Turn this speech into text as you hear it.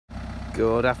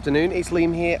Good afternoon, it's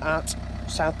Liam here at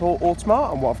Southport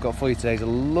Automart, and what I've got for you today is a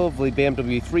lovely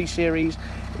BMW 3 Series.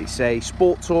 It's a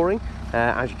sport touring,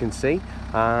 as you can see,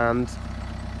 and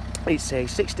it's a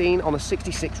 16 on a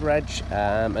 66 reg,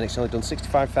 and it's only done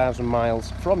 65,000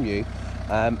 miles from you,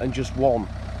 and just one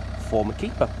former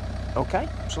keeper. Okay,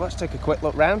 so let's take a quick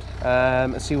look round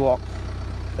and see what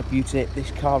a beauty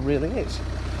this car really is.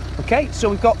 Okay, so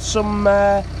we've got some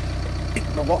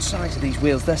what size are these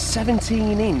wheels? They're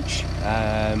 17-inch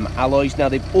alloys. Now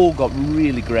they've all got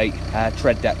really great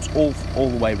tread depths all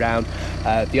the way around.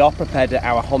 They are prepared at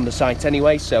our Honda site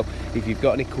anyway, so if you've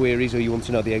got any queries or you want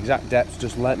to know the exact depths,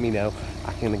 just let me know.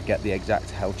 I can get the exact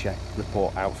health check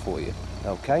report out for you.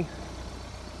 Okay.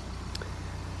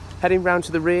 Heading round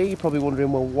to the rear, you're probably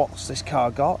wondering, well, what's this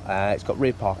car got? It's got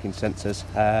rear parking sensors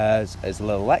as a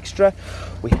little extra.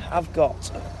 We have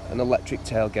got an electric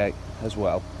tailgate as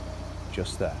well,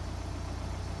 just there.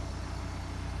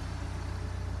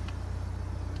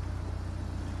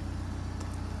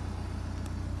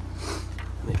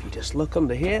 If you just look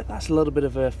under here, that's a little bit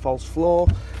of a false floor.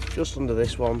 Just under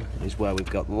this one is where we've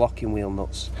got the locking wheel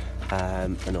nuts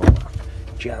and all that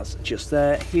jazz just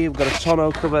there. Here we've got a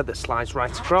tonneau cover that slides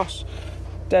right across.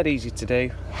 Dead easy to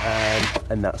do,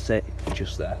 and that's it,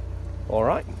 just there. All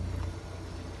right.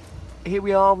 Here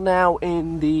we are now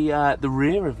in the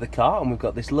rear of the car, and we've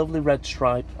got this lovely red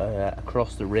stripe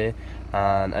across the rear,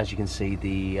 and as you can see,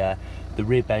 the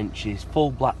rear bench is full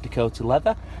black Dakota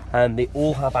leather, and they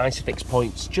all have ISOFIX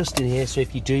points just in here, so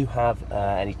if you do have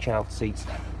any child seats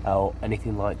or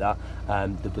anything like that,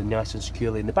 they'll be nice and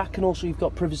securely in the back. And also you've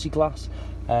got privacy glass,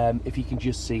 if you can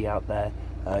just see out there.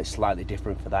 It's slightly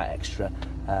different for that extra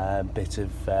bit of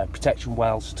protection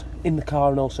whilst in the car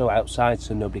and also outside,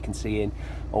 so nobody can see in,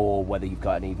 or whether you've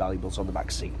got any valuables on the back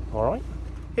seat. All right,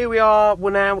 here we are,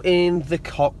 we're now in the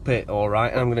cockpit. All right,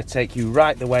 and I'm going to take you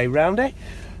right the way around it.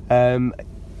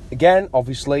 Again,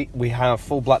 obviously we have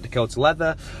full black Dakota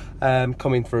leather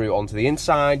coming through onto the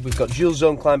inside. We've got dual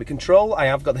zone climate control. I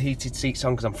have got the heated seats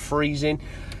on because I'm freezing.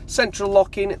 Central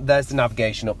locking, there's the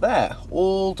navigation up there,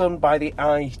 all done by the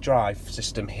iDrive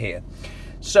system here.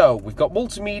 So we've got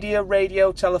multimedia,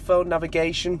 radio, telephone,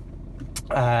 navigation,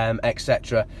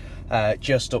 etc.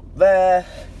 Just up there.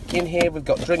 In here we've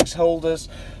got drinks holders,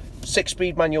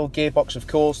 6-speed manual gearbox, of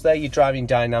course. There your driving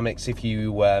dynamics if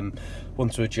you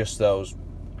want to adjust those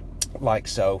like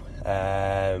so.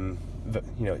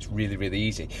 You know, it's really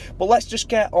easy. But let's just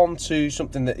get on to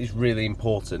something that is really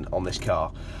important on this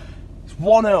car.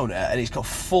 One owner, and it's got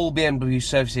full BMW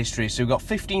service history. So we've got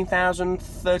 15,000,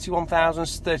 31,000,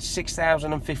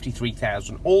 36,000 and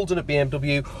 53,000, all done at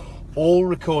BMW, all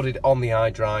recorded on the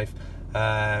iDrive,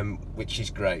 which is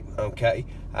great. Okay,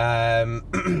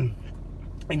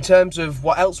 in terms of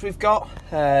what else we've got,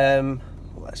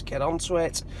 let's get on to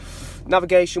it.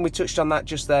 Navigation, we touched on that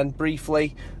just then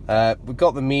briefly. We've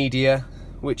got the media,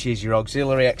 which is your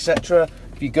auxiliary, etc.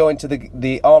 If you go into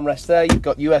the armrest there, you've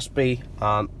got USB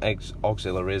and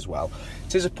auxiliary as well.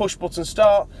 It is a push button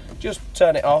start. Just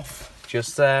turn it off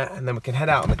just there, and then we can head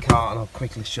out on the car, and I'll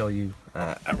quickly show you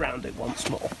around it once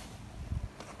more.